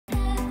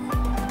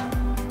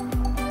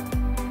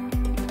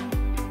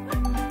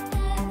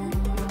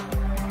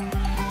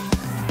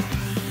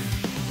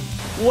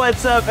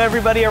What's up,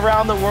 everybody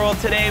around the world?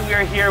 Today we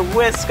are here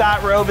with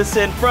Scott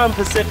Robeson from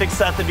Pacific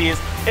Sothebys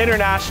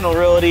International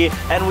Realty,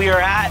 and we are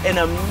at an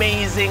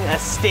amazing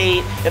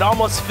estate. It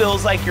almost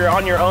feels like you're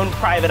on your own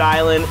private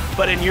island,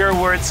 but in your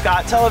words,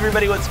 Scott, tell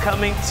everybody what's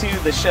coming to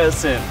the show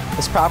soon.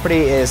 This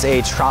property is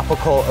a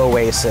tropical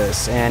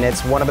oasis, and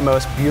it's one of the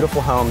most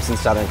beautiful homes in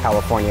Southern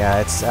California.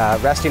 It's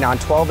resting on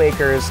 12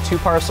 acres, 2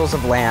 parcels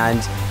of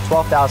land,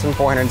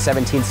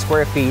 12,417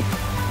 square feet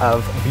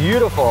of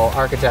beautiful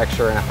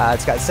architecture.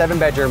 It's got 7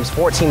 bedrooms,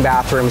 14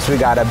 bathrooms. We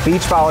got a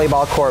beach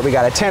volleyball court, we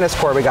got a tennis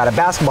court, we got a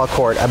basketball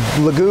court, a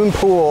lagoon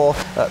pool,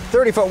 a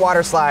 30-foot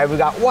water slide, we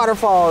got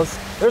waterfalls.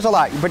 There's a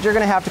lot, but you're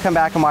gonna have to come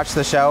back and watch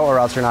the show or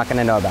else you're not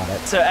gonna know about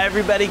it. So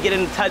everybody get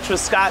in touch with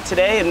Scott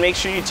today and make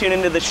sure you tune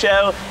into the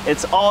show.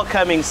 It's all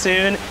coming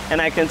soon, and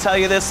I can tell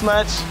you this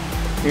much,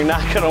 you're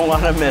not gonna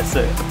wanna miss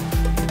it.